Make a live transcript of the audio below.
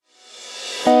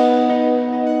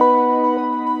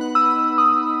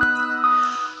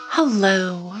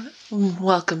Hello,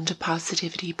 welcome to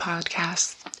Positivity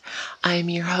Podcast. I am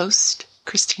your host,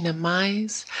 Christina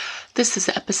Mize. This is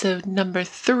episode number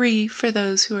 3 for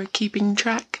those who are keeping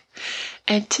track.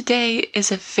 And today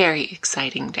is a very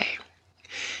exciting day.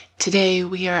 Today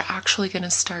we are actually going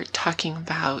to start talking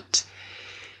about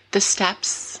the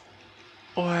steps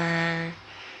or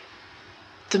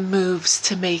the moves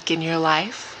to make in your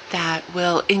life that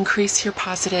will increase your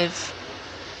positive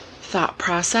thought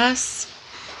process,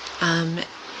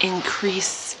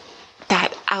 increase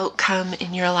that outcome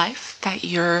in your life that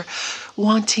you're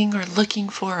wanting or looking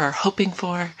for or hoping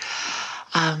for.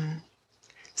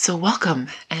 So welcome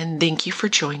and thank you for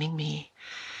joining me.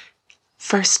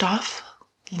 First off,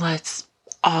 let's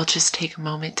all just take a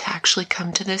moment to actually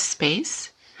come to this space.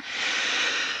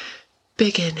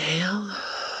 Big inhale.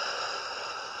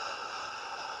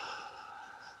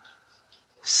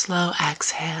 Slow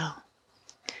exhale.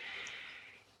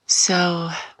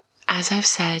 So, as I've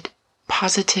said,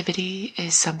 positivity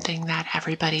is something that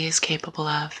everybody is capable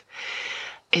of.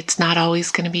 It's not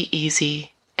always going to be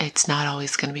easy. It's not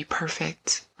always going to be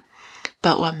perfect.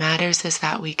 But what matters is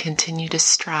that we continue to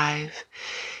strive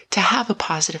to have a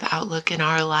positive outlook in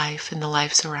our life and the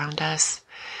lives around us.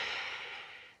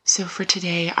 So for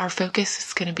today, our focus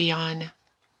is going to be on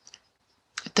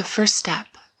the first step.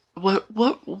 What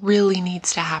really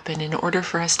needs to happen in order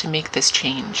for us to make this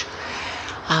change?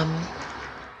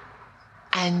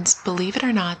 And believe it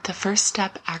or not, the first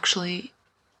step actually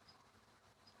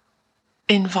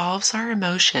involves our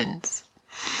emotions.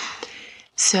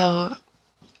 So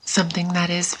something that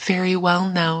is very well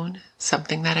known,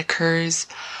 something that occurs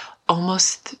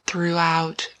almost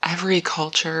throughout every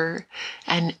culture,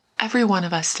 and every one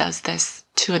of us does this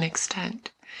to an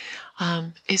extent,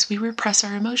 is we repress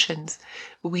our emotions.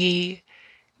 We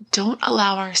don't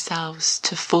allow ourselves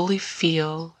to fully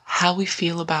feel how we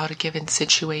feel about a given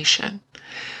situation.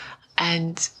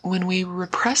 And when we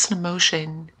repress an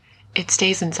emotion, it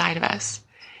stays inside of us.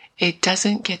 It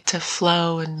doesn't get to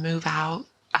flow and move out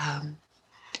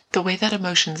the way that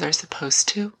emotions are supposed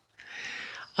to.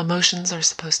 Emotions are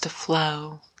supposed to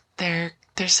flow. They're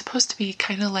supposed to be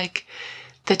kind of like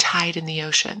the tide in the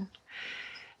ocean.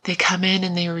 They come in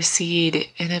and they recede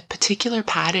in a particular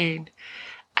pattern.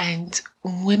 And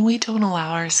when we don't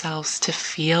allow ourselves to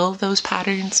feel those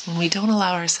patterns, when we don't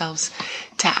allow ourselves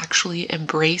to actually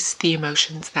embrace the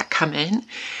emotions that come in,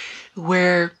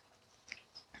 we're,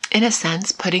 in a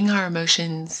sense, putting our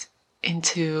emotions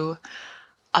into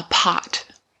a pot.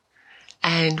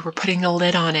 And we're putting a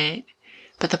lid on it,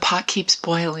 but the pot keeps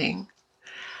boiling.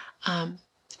 And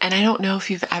I don't know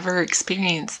if you've ever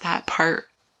experienced that part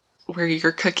where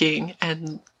you're cooking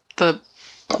and the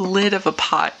lid of a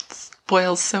pot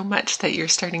boils so much that you're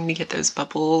starting to get those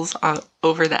bubbles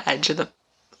over the edge of the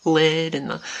lid, and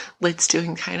the lid's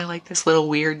doing kind of like this little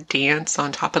weird dance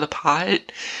on top of the pot.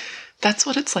 That's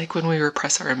what it's like when we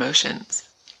repress our emotions.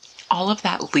 All of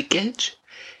that leakage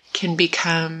can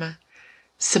become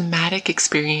somatic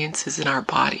experiences in our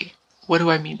body. What do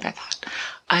I mean by that?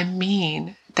 I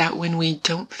mean that when we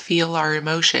don't feel our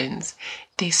emotions,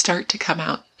 they start to come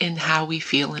out in how we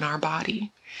feel in our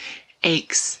body.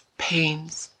 Aches,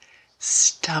 pains,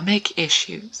 stomach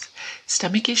issues.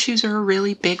 Stomach issues are a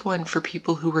really big one for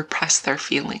people who repress their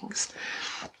feelings.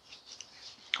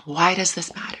 Why does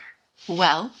this matter?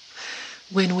 Well,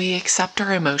 when we accept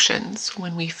our emotions,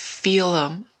 when we feel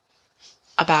them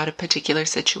about a particular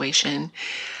situation,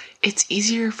 it's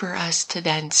easier for us to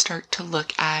then start to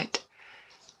look at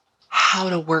how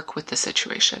to work with the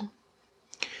situation.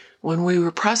 When we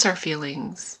repress our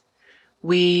feelings,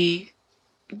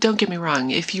 don't get me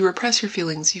wrong, if you repress your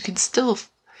feelings, you can still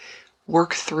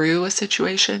work through a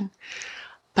situation,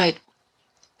 but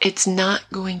it's not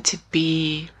going to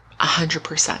be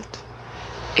 100%.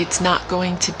 It's not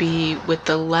going to be with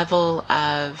the level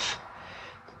of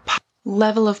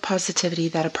positivity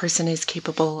that a person is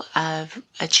capable of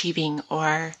achieving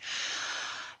or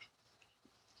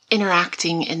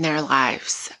interacting in their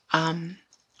lives.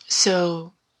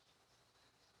 So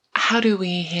how do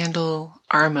we handle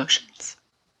our emotions?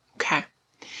 Okay.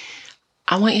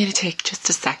 I want you to take just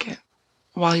a second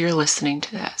while you're listening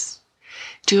to this.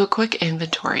 Do a quick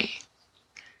inventory.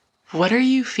 What are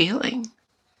you feeling?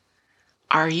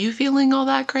 Are you feeling all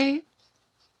that great?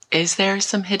 Is there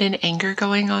some hidden anger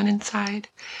going on inside?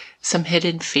 Some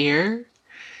hidden fear?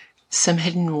 Some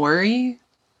hidden worry?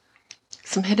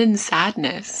 Some hidden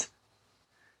sadness?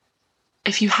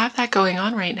 If you have that going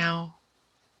on right now,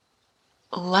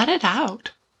 let it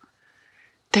out.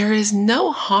 There is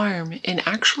no harm in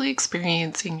actually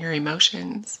experiencing your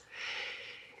emotions.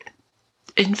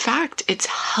 In fact, it's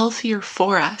healthier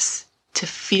for us to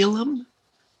feel them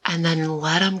and then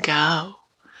let them go.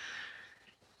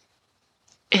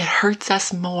 It hurts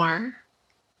us more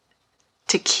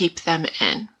to keep them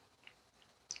in.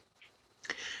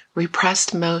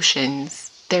 Repressed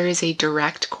emotions, there is a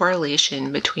direct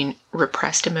correlation between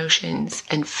repressed emotions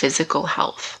and physical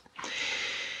health.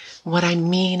 What I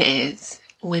mean is,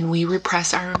 when we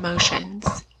repress our emotions,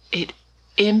 it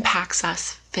impacts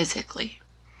us physically.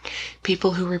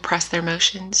 People who repress their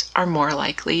emotions are more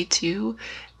likely to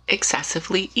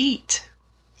excessively eat.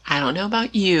 I don't know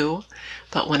about you,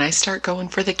 but when I start going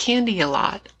for the candy a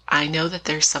lot, I know that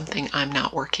there's something I'm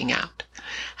not working out.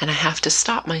 And I have to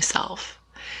stop myself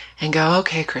and go,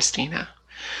 okay, Christina,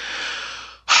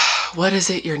 what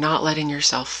is it you're not letting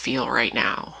yourself feel right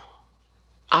now?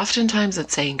 Oftentimes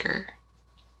it's anger.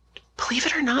 Believe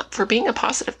it or not, for being a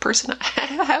positive person, I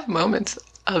have moments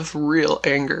of real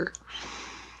anger.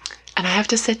 And I have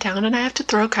to sit down and I have to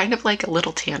throw kind of like a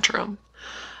little tantrum.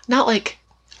 Not like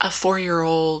a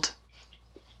 4-year-old,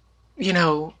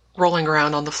 rolling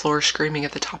around on the floor, screaming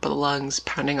at the top of the lungs,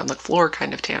 pounding on the floor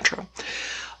kind of tantrum.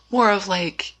 More of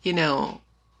like,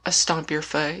 a stomp your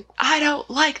foot, I don't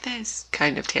like this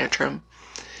kind of tantrum.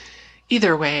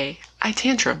 Either way, I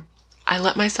tantrum. I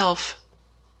let myself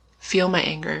feel my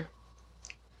anger.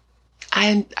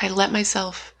 I let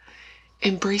myself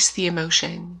embrace the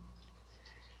emotion.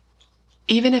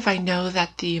 Even if I know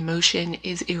that the emotion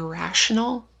is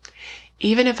irrational,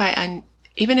 even if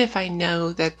I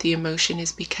know that the emotion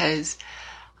is because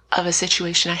of a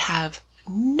situation I have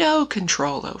no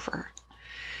control over,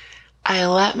 I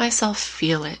let myself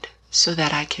feel it so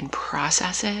that I can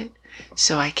process it,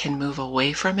 so I can move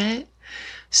away from it,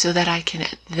 so that I can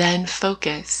then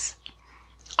focus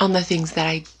on the things that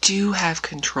I do have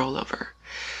control over.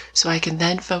 So I can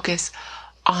then focus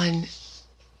on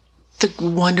the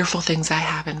wonderful things I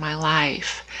have in my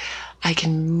life. I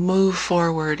can move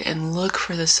forward and look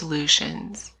for the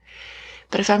solutions.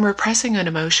 But if I'm repressing an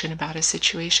emotion about a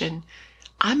situation,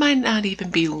 I might not even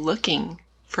be looking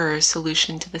for a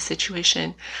solution to the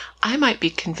situation. I might be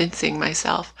convincing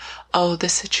myself, oh,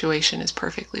 this situation is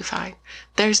perfectly fine.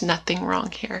 There's nothing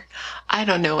wrong here. I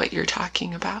don't know what you're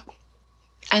talking about.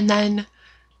 And then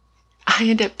I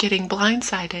end up getting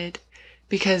blindsided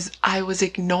because I was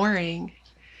ignoring.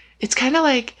 It's kind of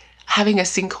like having a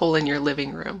sinkhole in your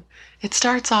living room. It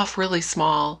starts off really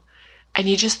small and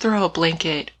you just throw a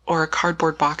blanket or a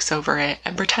cardboard box over it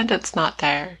and pretend it's not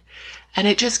there. And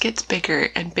it just gets bigger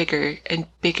and bigger and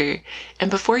bigger.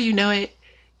 And before you know it,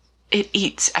 it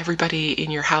eats everybody in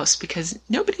your house because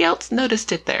nobody else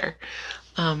noticed it there.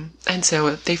 And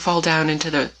so they fall down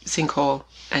into the sinkhole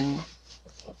and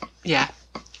yeah.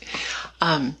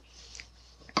 I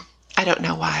don't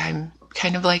know why I'm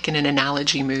kind of like in an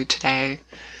analogy mood today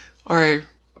or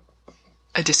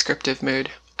a descriptive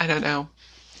mood. I don't know.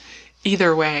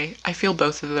 Either way, I feel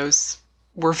both of those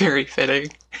were very fitting.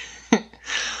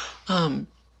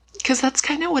 Because that's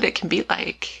kind of what it can be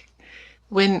like.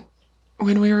 When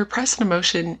we repress an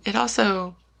emotion, it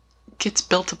also gets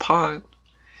built upon.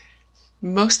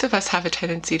 Most of us have a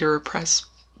tendency to repress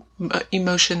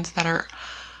emotions that are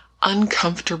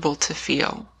uncomfortable to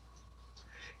feel.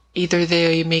 Either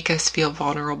they make us feel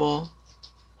vulnerable,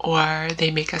 or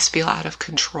they make us feel out of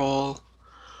control,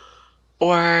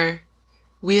 or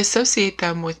we associate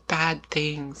them with bad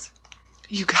things.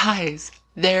 You guys,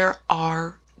 there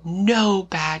are no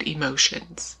bad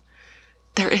emotions.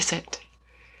 There isn't.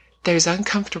 There's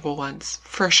uncomfortable ones,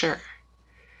 for sure.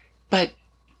 But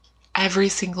every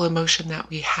single emotion that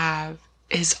we have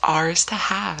is ours to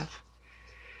have.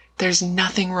 There's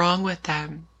nothing wrong with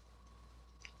them.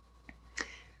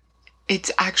 It's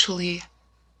actually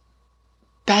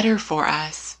better for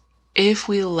us if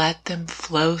we let them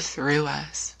flow through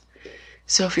us.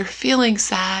 So if you're feeling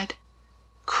sad,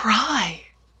 cry.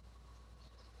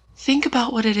 Think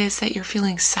about what it is that you're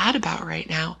feeling sad about right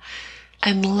now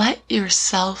and let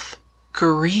yourself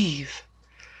grieve.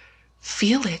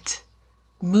 Feel it,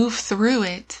 move through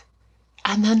it,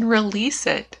 and then release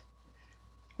it.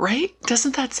 Right?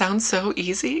 Doesn't that sound so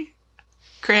easy?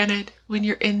 Granted, when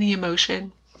you're in the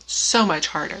emotion, so much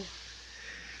harder.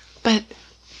 But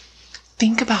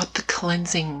think about the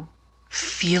cleansing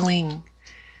feeling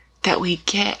that we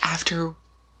get after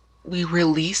we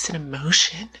release an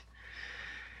emotion.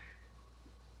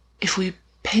 If we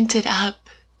pent it up,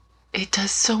 it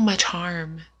does so much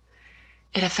harm.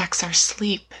 It affects our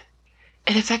sleep.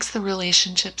 It affects the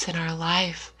relationships in our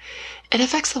life. It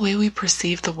affects the way we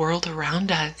perceive the world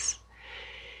around us.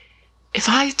 If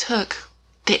I took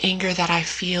the anger that I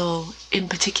feel in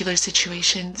particular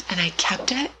situations and I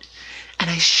kept it and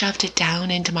I shoved it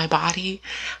down into my body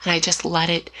and I just let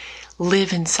it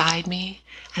live inside me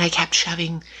and I kept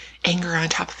shoving anger on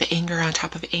top of anger on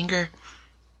top of anger,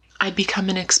 I'd become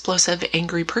an explosive,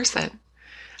 angry person.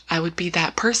 I would be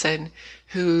that person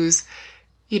who's,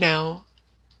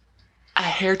 a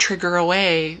hair trigger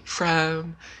away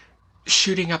from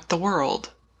shooting up the world.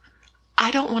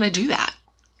 I don't want to do that.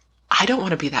 I don't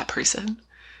want to be that person.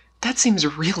 That seems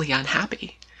really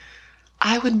unhappy.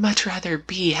 I would much rather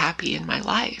be happy in my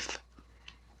life.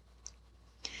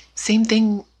 Same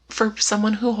thing for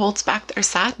someone who holds back their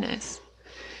sadness.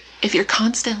 If you're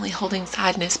constantly holding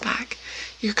sadness back,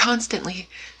 you're constantly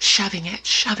shoving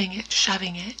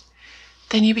it,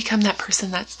 then you become that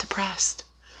person that's depressed.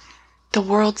 The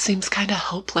world seems kind of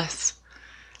hopeless.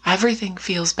 Everything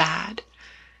feels bad.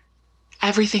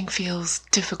 Everything feels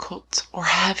difficult or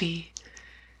heavy.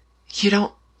 You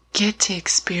don't get to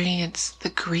experience the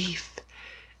grief,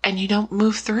 and you don't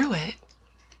move through it.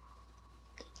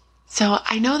 So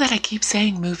I know that I keep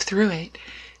saying move through it.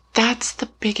 That's the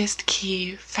biggest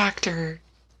key factor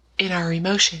in our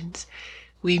emotions.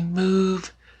 We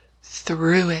move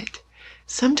through it.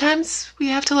 Sometimes we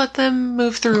have to let them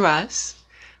move through us,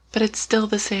 but it's still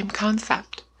the same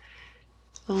concept.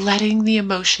 Letting the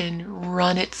emotion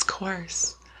run its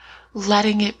course,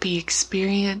 letting it be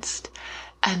experienced,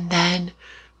 and then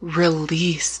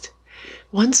released.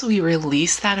 Once we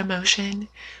release that emotion,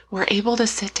 we're able to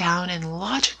sit down and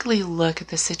logically look at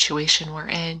the situation we're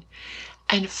in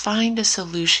and find a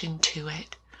solution to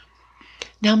it.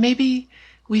 Now, maybe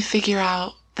we figure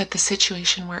out that the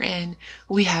situation we're in,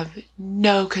 we have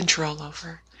no control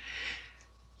over.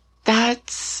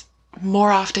 That's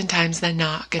more oftentimes than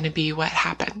not going to be what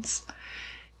happens.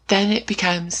 Then it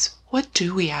becomes, what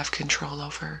do we have control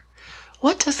over?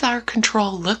 What does our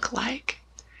control look like?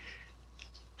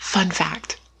 Fun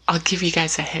fact, I'll give you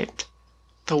guys a hint.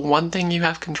 The one thing you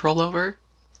have control over,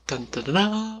 dun, dun, dun,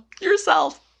 dun,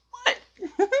 yourself.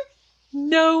 What?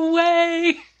 No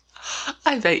way.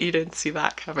 I bet you didn't see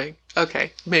that coming.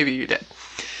 Okay, maybe you did.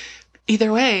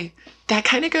 Either way, that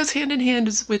kind of goes hand in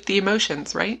hand with the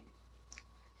emotions, right?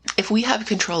 If we have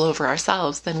control over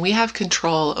ourselves, then we have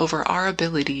control over our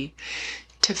ability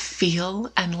to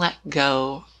feel and let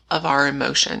go of our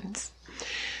emotions.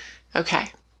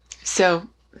 Okay, so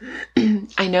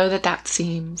I know that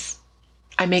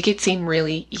I make it seem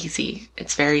really easy.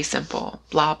 It's very simple.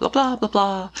 Blah, blah, blah, blah,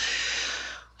 blah.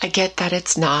 I get that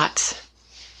it's not.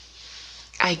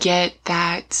 I get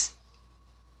that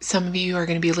some of you are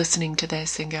going to be listening to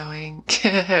this and going,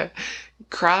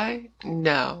 cry?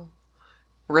 No.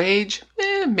 Rage?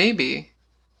 Maybe.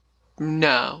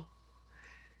 No.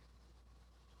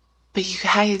 But you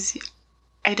guys,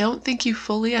 I don't think you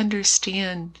fully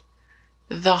understand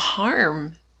the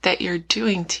harm that you're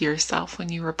doing to yourself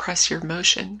when you repress your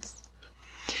emotions.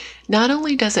 Not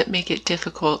only does it make it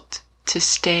difficult to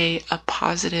stay a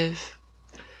positive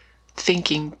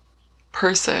thinking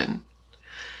person,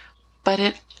 but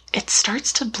it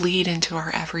starts to bleed into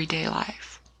our everyday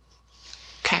life.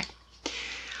 Okay.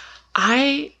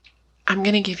 I'm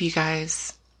going to give you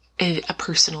guys a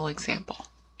personal example.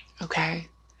 Okay.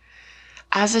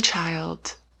 As a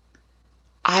child,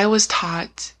 I was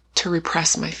taught to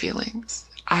repress my feelings.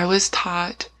 I was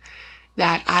taught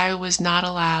that I was not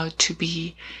allowed to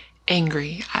be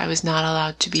angry. I was not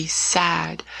allowed to be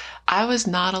sad. I was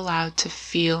not allowed to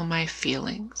feel my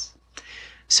feelings.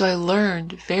 So I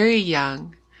learned very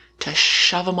young to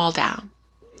shove them all down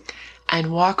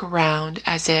and walk around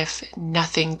as if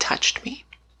nothing touched me.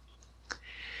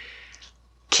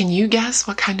 Can you guess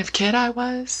what kind of kid I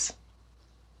was?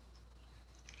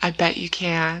 I bet you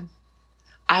can.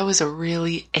 I was a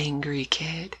really angry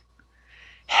kid.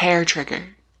 Hair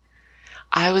trigger.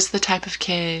 I was the type of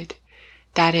kid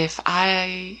that if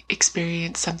I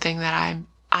experienced something that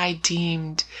I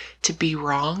deemed to be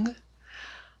wrong,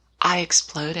 I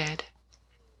exploded.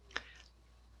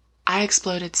 I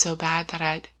exploded so bad that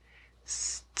at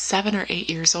 7 or 8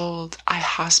 years old, I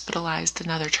hospitalized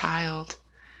another child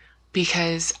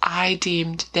because I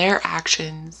deemed their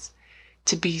actions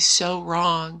to be so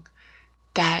wrong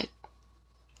that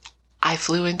I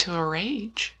flew into a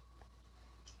rage.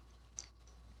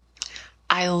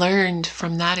 I learned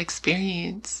from that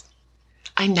experience.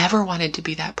 I never wanted to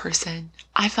be that person.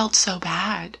 I felt so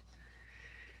bad.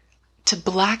 To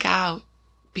black out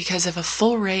because of a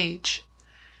full rage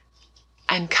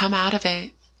and come out of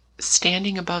it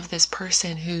standing above this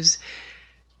person who's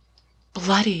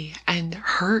bloody and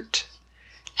hurt,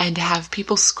 and to have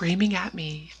people screaming at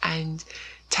me, and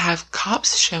to have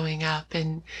cops showing up,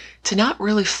 and to not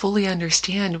really fully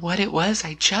understand what it was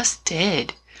I just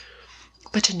did,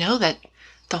 but to know that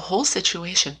the whole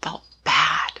situation felt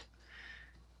bad.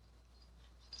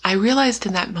 I realized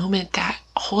in that moment that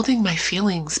holding my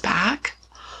feelings back,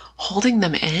 holding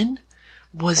them in,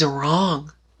 was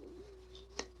wrong.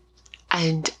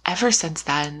 And ever since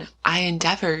then, I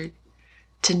endeavored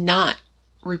to not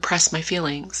repress my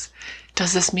feelings.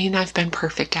 Does this mean I've been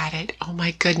perfect at it? Oh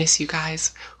my goodness, you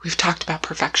guys. We've talked about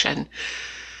perfection.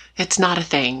 It's not a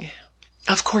thing.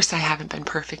 Of course I haven't been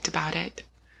perfect about it.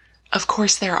 Of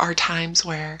course there are times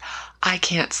where I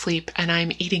can't sleep and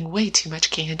I'm eating way too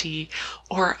much candy,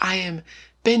 or I am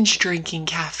binge drinking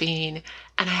caffeine,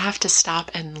 and I have to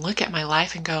stop and look at my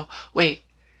life and go, wait,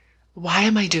 why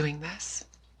am I doing this?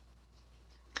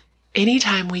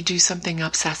 Anytime we do something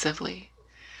obsessively,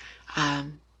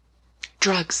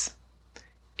 drugs.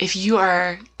 If you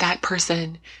are that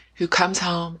person who comes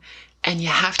home and you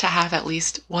have to have at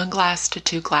least 1 glass to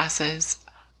 2 glasses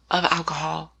of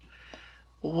alcohol,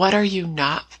 what are you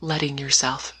not letting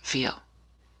yourself feel?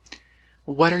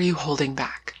 What are you holding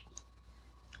back?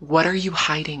 What are you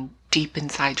hiding deep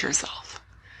inside yourself?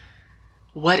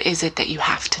 What is it that you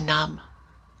have to numb?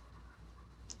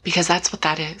 Because that's what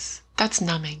that is. That's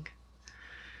numbing.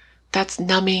 That's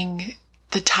numbing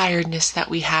the tiredness that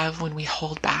we have when we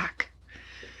hold back.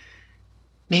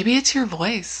 Maybe it's your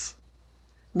voice.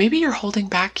 Maybe you're holding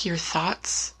back your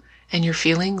thoughts and your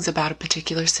feelings about a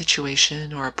particular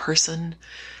situation or a person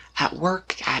at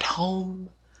work, at home.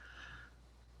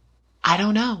 I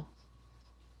don't know.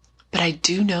 But I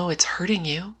do know it's hurting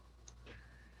you.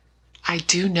 I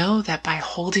do know that by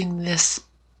holding this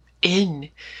in,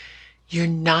 you're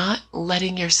not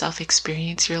letting yourself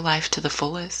experience your life to the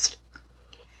fullest.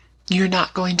 You're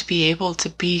not going to be able to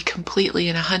be completely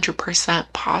and 100%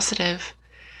 positive.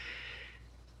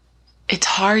 It's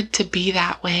hard to be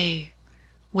that way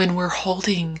when we're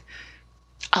holding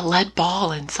a lead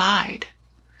ball inside.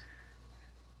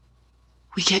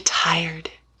 We get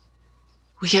tired.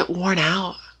 We get worn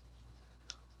out.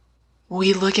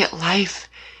 We look at life,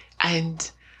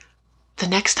 and the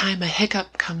next time a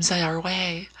hiccup comes our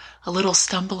way, a little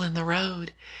stumble in the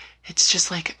road, it's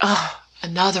just like,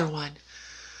 another one.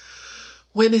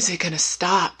 When is it going to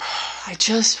stop? I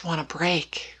just want a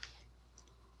break.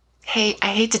 Hey, I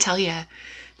hate to tell you,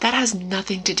 that has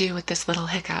nothing to do with this little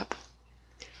hiccup.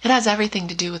 It has everything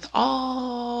to do with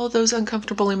all those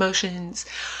uncomfortable emotions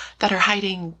that are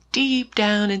hiding deep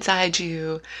down inside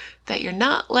you that you're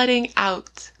not letting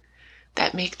out,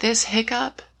 that make this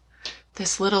hiccup,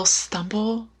 this little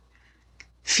stumble,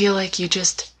 feel like you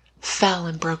just fell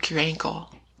and broke your ankle.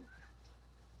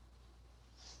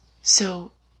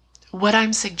 So what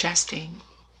I'm suggesting,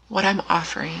 what I'm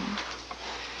offering,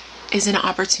 is an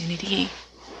opportunity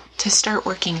to start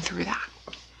working through that.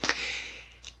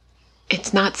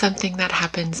 It's not something that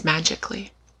happens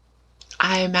magically.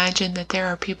 I imagine that there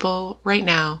are people right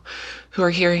now who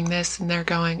are hearing this and they're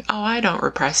going, oh, I don't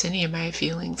repress any of my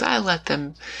feelings. I let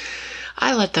them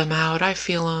out. I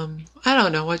feel them. I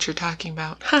don't know what you're talking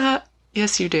about.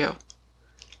 Yes, you do.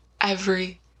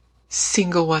 Every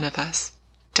single one of us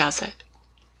does it.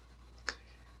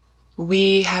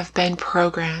 We have been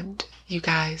programmed, you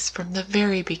guys, from the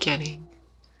very beginning.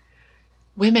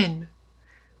 Women,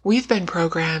 we've been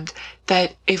programmed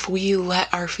that if we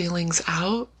let our feelings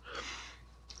out,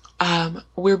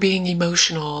 we're being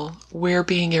emotional, we're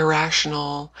being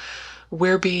irrational,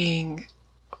 we're being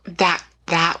that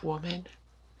woman.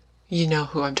 You know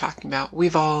who I'm talking about.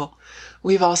 We've all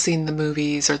seen the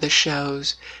movies or the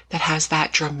shows that has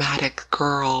that dramatic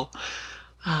girl.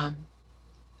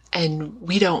 And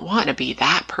we don't want to be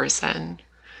that person.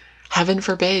 Heaven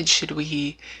forbid should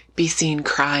we be seen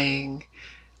crying.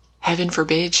 Heaven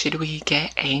forbid should we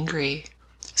get angry.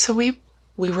 So we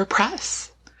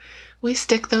repress. We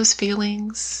stick those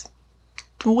feelings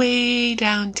way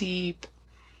down deep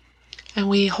and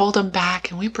we hold them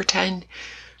back and we pretend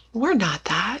we're not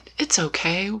that. It's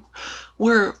okay.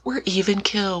 We're even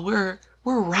kill. We're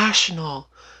rational.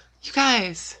 You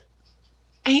guys,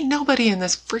 ain't nobody in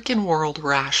this freaking world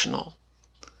rational.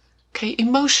 Okay,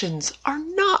 emotions are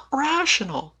not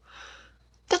rational.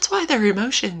 That's why they're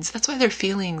emotions. That's why they're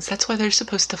feelings. That's why they're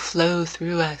supposed to flow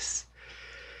through us,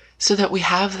 so that we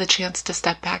have the chance to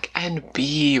step back and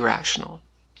be rational.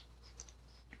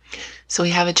 So we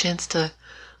have a chance to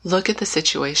look at the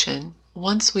situation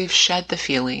once we've shed the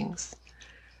feelings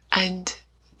and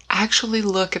actually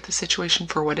look at the situation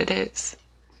for what it is.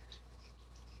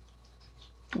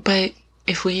 But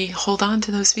if we hold on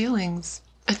to those feelings,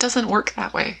 it doesn't work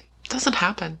that way. It doesn't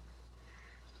happen.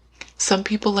 Some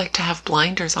people like to have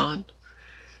blinders on.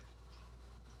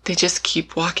 They just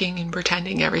keep walking and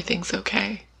pretending everything's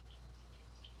okay.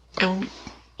 And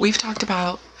we talked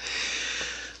about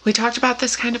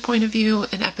this kind of point of view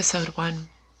in episode 1.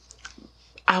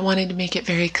 I wanted to make it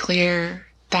very clear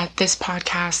that this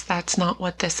podcast, that's not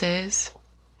what this is,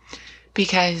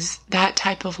 because that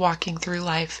type of walking through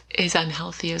life is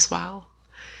unhealthy as well.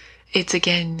 It's,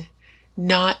 again,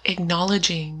 not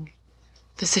acknowledging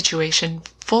the situation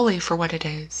fully for what it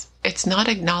is. It's not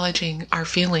acknowledging our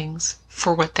feelings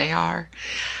for what they are.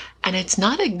 And it's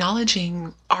not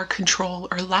acknowledging our control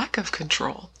or lack of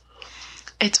control.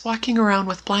 It's walking around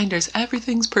with blinders.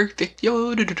 Everything's perfect.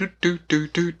 Yo, do, do, do, do, do,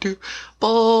 do, do.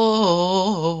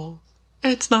 Bull.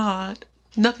 It's not.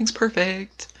 Nothing's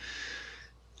perfect.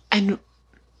 And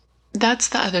that's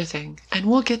the other thing. And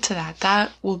we'll get to that.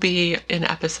 That will be in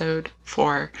episode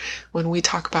 4 when we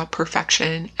talk about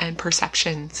perfection and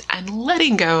perceptions and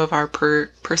letting go of our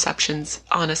perceptions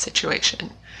on a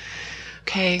situation.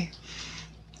 Okay?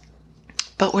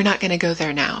 But we're not going to go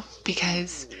there now,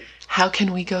 because how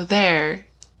can we go there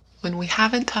when we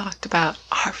haven't talked about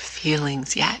our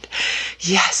feelings yet?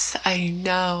 Yes, I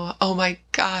know. Oh my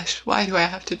gosh, why do I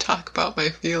have to talk about my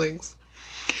feelings?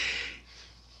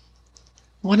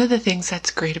 One of the things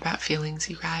that's great about feelings,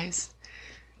 you guys,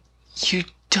 you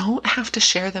don't have to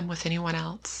share them with anyone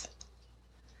else.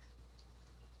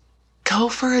 Go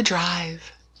for a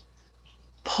drive.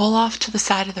 Pull off to the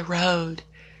side of the road.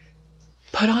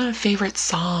 Put on a favorite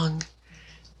song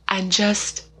and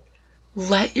just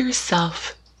let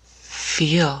yourself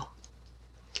feel.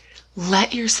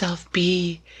 Let yourself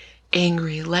be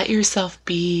angry. Let yourself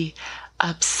be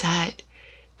upset,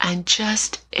 and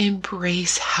just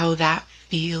embrace how that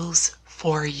feels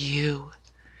for you.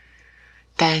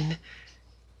 Then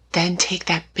take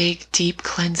that big, deep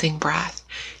cleansing breath.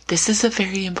 This is a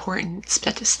very important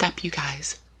step, you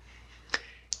guys.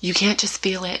 You can't just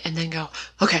feel it and then go,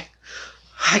 okay,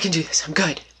 I can do this. I'm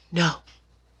good. No.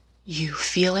 You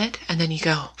feel it and then you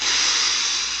go.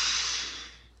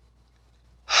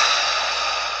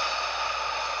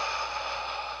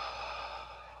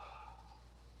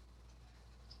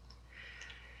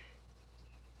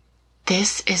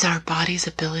 This is our body's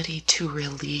ability to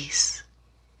release.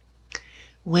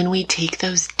 When we take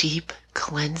those deep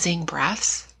cleansing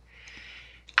breaths,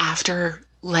 after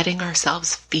letting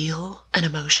ourselves feel an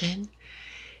emotion,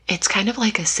 it's kind of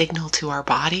like a signal to our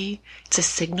body. It's a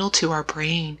signal to our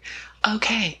brain.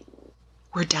 Okay,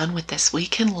 we're done with this. We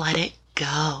can let it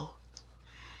go.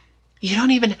 You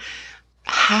don't even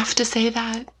have to say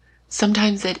that.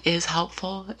 Sometimes it is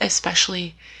helpful,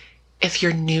 especially if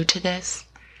you're new to this,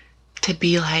 to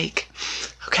be like,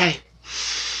 okay,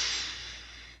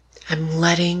 I'm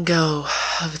letting go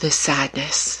of this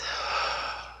sadness,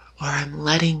 or I'm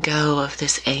letting go of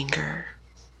this anger.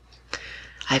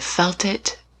 I've felt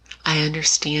it. I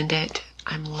understand it.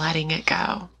 I'm letting it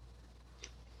go.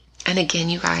 And again,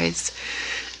 you guys,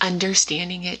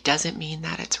 understanding it doesn't mean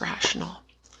that it's rational.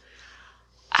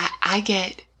 I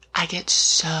get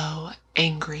so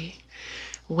angry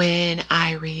when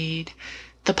I read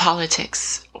the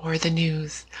politics or the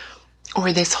news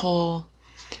or this whole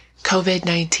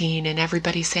COVID-19 and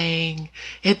everybody saying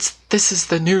this is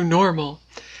the new normal.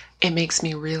 It makes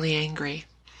me really angry.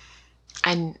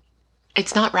 And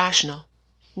it's not rational.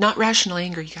 Not rational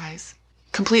anger, you guys.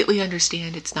 Completely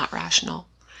understand it's not rational.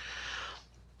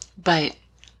 But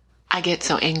I get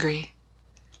so angry.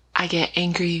 I get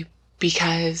angry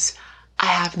because I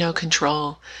have no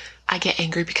control. I get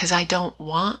angry because I don't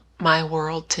want my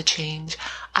world to change.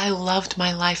 I loved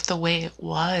my life the way it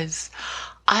was.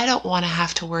 I don't want to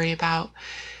have to worry about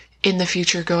in the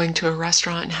future going to a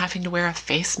restaurant and having to wear a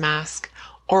face mask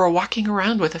or walking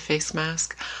around with a face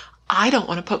mask. I don't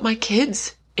want to put my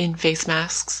kids in face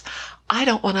masks. I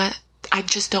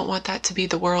just don't want that to be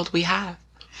the world we have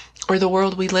or the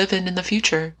world we live in the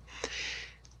future.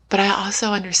 But I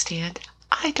also understand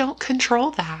I don't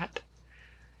control that.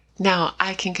 Now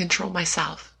I can control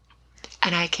myself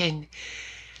and I can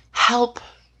help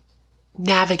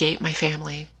navigate my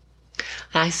family.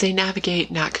 And I say navigate,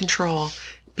 not control,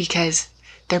 because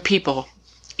they're people,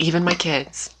 even my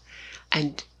kids.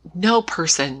 And no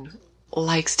person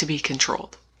likes to be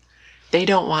controlled. They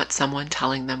don't want someone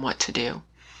telling them what to do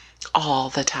all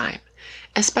the time,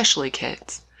 especially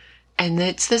kids. And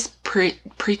it's this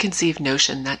preconceived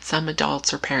notion that some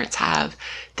adults or parents have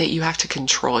that you have to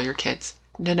control your kids.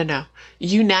 No.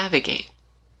 You navigate.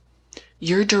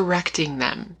 You're directing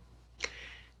them.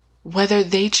 Whether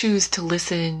they choose to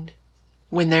listen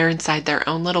when they're inside their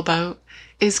own little boat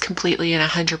is completely and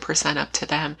 100% up to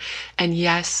them. And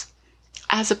yes,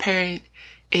 as a parent,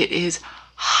 it is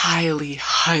highly,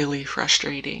 highly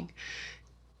frustrating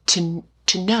to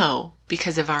know,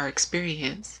 because of our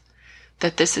experience,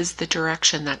 that this is the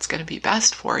direction that's going to be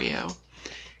best for you.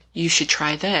 You should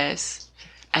try this,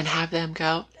 and have them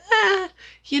go,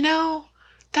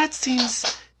 that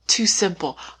seems too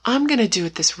simple. I'm going to do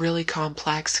it this really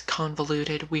complex,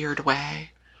 convoluted, weird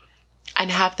way,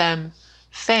 and have them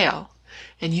fail.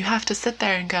 And you have to sit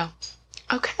there and go,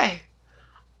 okay,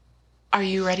 are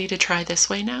you ready to try this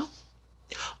way now?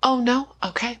 Oh no?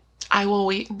 Okay. I will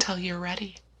wait until you're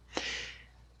ready.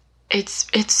 It's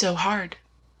so hard.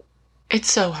 It's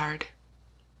so hard.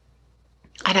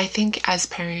 And I think as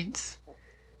parents,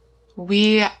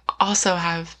 we also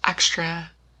have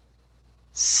extra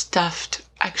stuffed,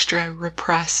 extra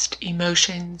repressed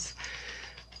emotions.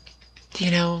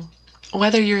 You know,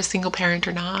 whether you're a single parent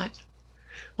or not,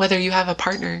 whether you have a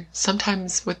partner,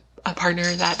 sometimes with a partner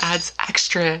that adds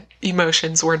extra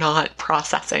emotions we're not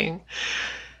processing.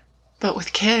 But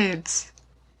with kids,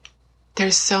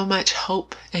 there's so much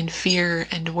hope and fear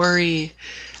and worry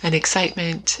and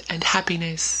excitement and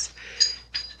happiness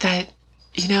that,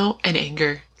 and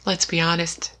anger. Let's be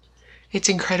honest. It's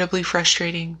incredibly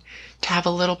frustrating to have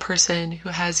a little person who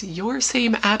has your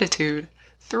same attitude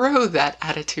throw that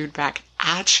attitude back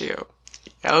at you.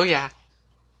 Oh yeah.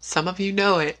 Some of you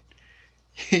know it.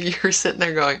 You're sitting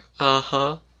there going,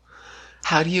 uh-huh.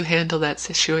 How do you handle that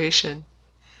situation?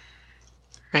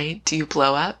 Right? Do you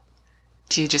blow up?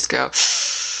 Do you just go,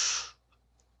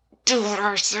 do what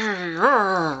I say?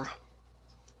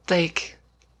 Like,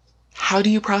 how do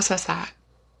you process that?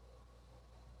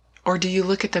 Or do you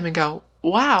look at them and go,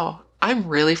 wow, I'm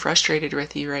really frustrated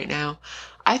with you right now.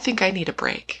 I think I need a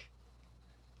break.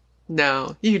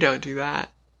 No, you don't do that.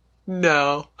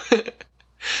 No.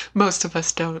 Most of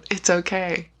us don't. It's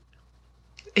okay.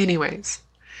 Anyways,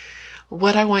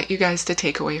 what I want you guys to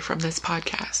take away from this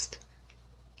podcast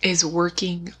is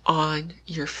working on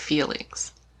your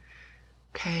feelings.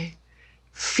 Okay?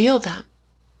 Feel them.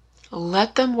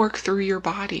 Let them work through your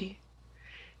body.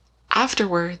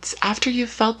 Afterwards, after you've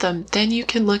felt them, then you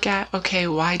can look at, okay,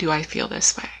 why do I feel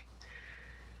this way?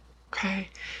 Okay?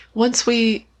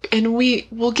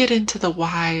 We'll get into the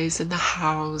whys and the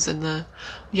hows and the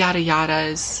yada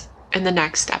yadas in the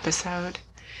next episode.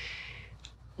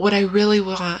 What I really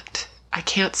want, I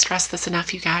can't stress this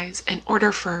enough, you guys, in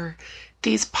order for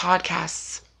these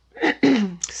podcasts,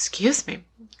 excuse me,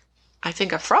 I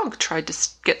think a frog tried to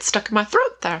get stuck in my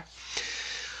throat there.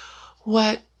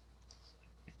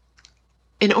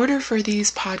 In order for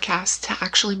these podcasts to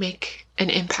actually make an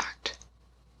impact,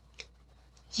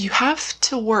 you have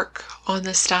to work on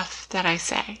the stuff that I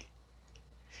say.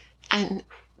 And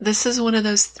this is one of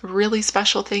those really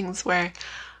special things where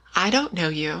I don't know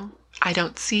you. I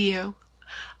don't see you.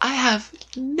 I have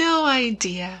no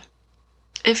idea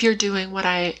if you're doing what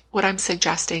I'm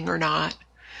suggesting or not.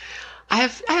 I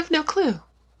have no clue.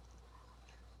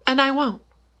 And I won't.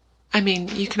 I mean,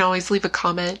 you can always leave a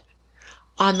comment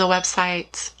on the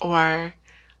website or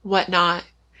whatnot.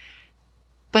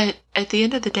 But at the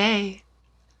end of the day,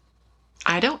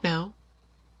 I don't know.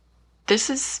 This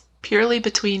is purely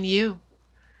between you.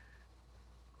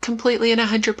 Completely and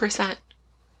 100%.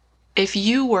 If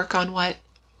you work on what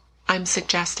I'm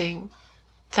suggesting,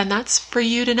 then that's for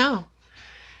you to know.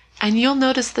 And you'll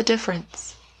notice the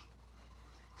difference.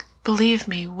 Believe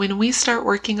me, when we start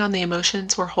working on the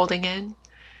emotions we're holding in,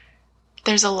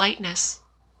 there's a lightness.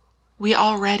 We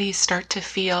already start to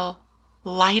feel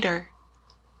lighter.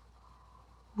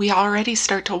 We already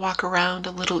start to walk around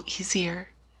a little easier.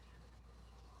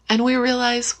 And we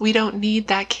realize we don't need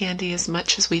that candy as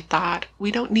much as we thought.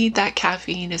 We don't need that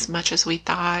caffeine as much as we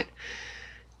thought.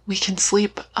 We can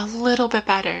sleep a little bit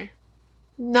better.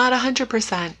 Not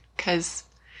 100%, because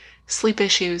sleep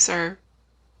issues are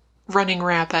running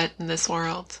rampant in this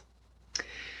world.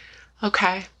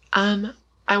 Okay, I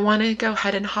want to go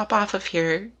ahead and hop off of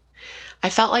here. I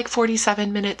felt like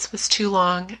 47 minutes was too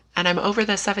long, and I'm over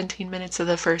the 17 minutes of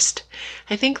the first.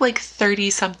 I think like 30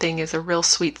 something is a real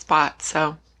sweet spot,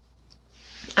 so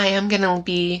I am going to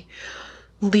be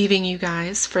leaving you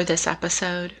guys for this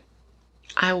episode.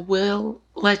 I will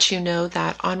let you know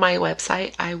that on my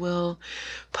website, I will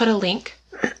put a link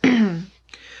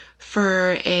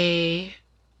for a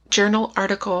journal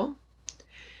article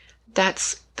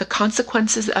that's the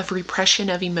consequences of repression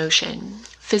of emotion,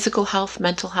 physical health,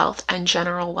 mental health, and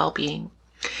general well-being.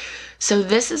 So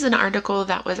this is an article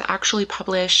that was actually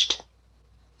published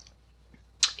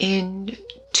in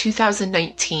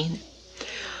 2019.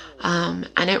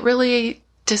 And it really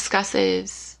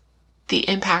discusses the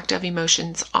impact of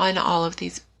emotions on all of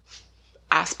these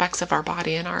aspects of our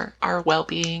body and our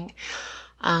well-being.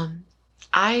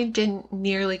 I didn't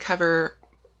nearly cover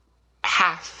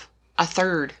a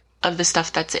third of the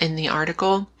stuff that's in the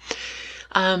article.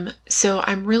 So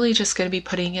I'm really just going to be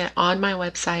putting it on my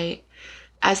website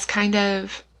as kind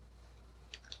of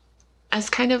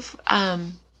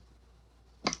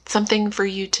something for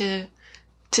you to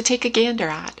take a gander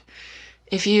at.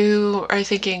 If you are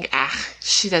thinking,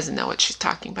 she doesn't know what she's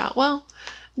talking about, well,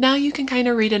 now you can kind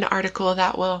of read an article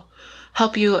that will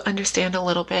help you understand a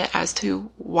little bit as to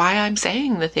why I'm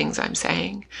saying the things I'm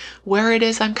saying, where it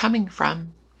is I'm coming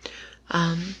from.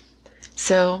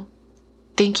 So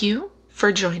thank you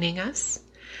for joining us.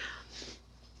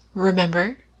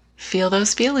 Remember, feel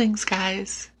those feelings,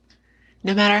 guys.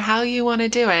 No matter how you want to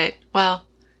do it, well,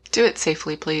 do it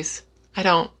safely, please.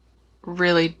 I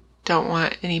really don't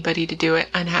want anybody to do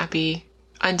it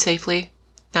unsafely.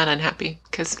 Not unhappy,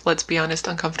 because let's be honest,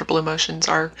 uncomfortable emotions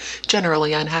are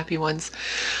generally unhappy ones.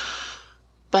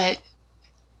 But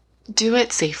do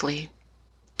it safely.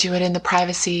 Do it in the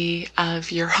privacy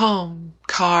of your home,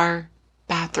 car,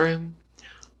 bathroom,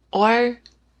 or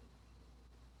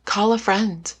call a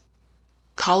friend.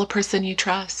 Call a person you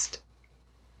trust.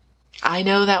 I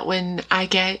know that when I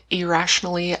get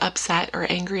irrationally upset or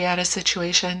angry at a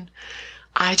situation,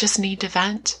 I just need to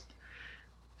vent.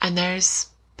 And there's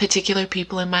particular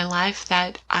people in my life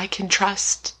that I can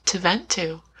trust to vent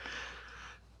to.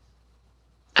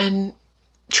 And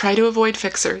try to avoid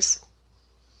fixers.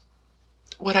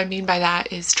 What I mean by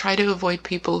that is try to avoid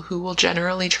people who will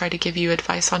generally try to give you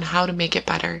advice on how to make it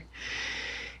better.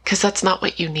 Because that's not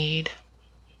what you need.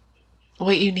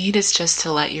 What you need is just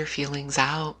to let your feelings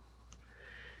out.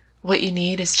 What you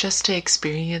need is just to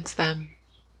experience them.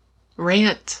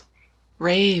 Rant.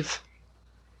 Rave.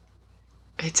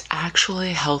 It's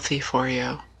actually healthy for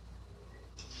you.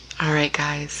 All right,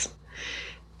 guys.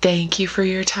 Thank you for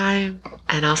your time,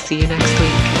 and I'll see you next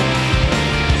week.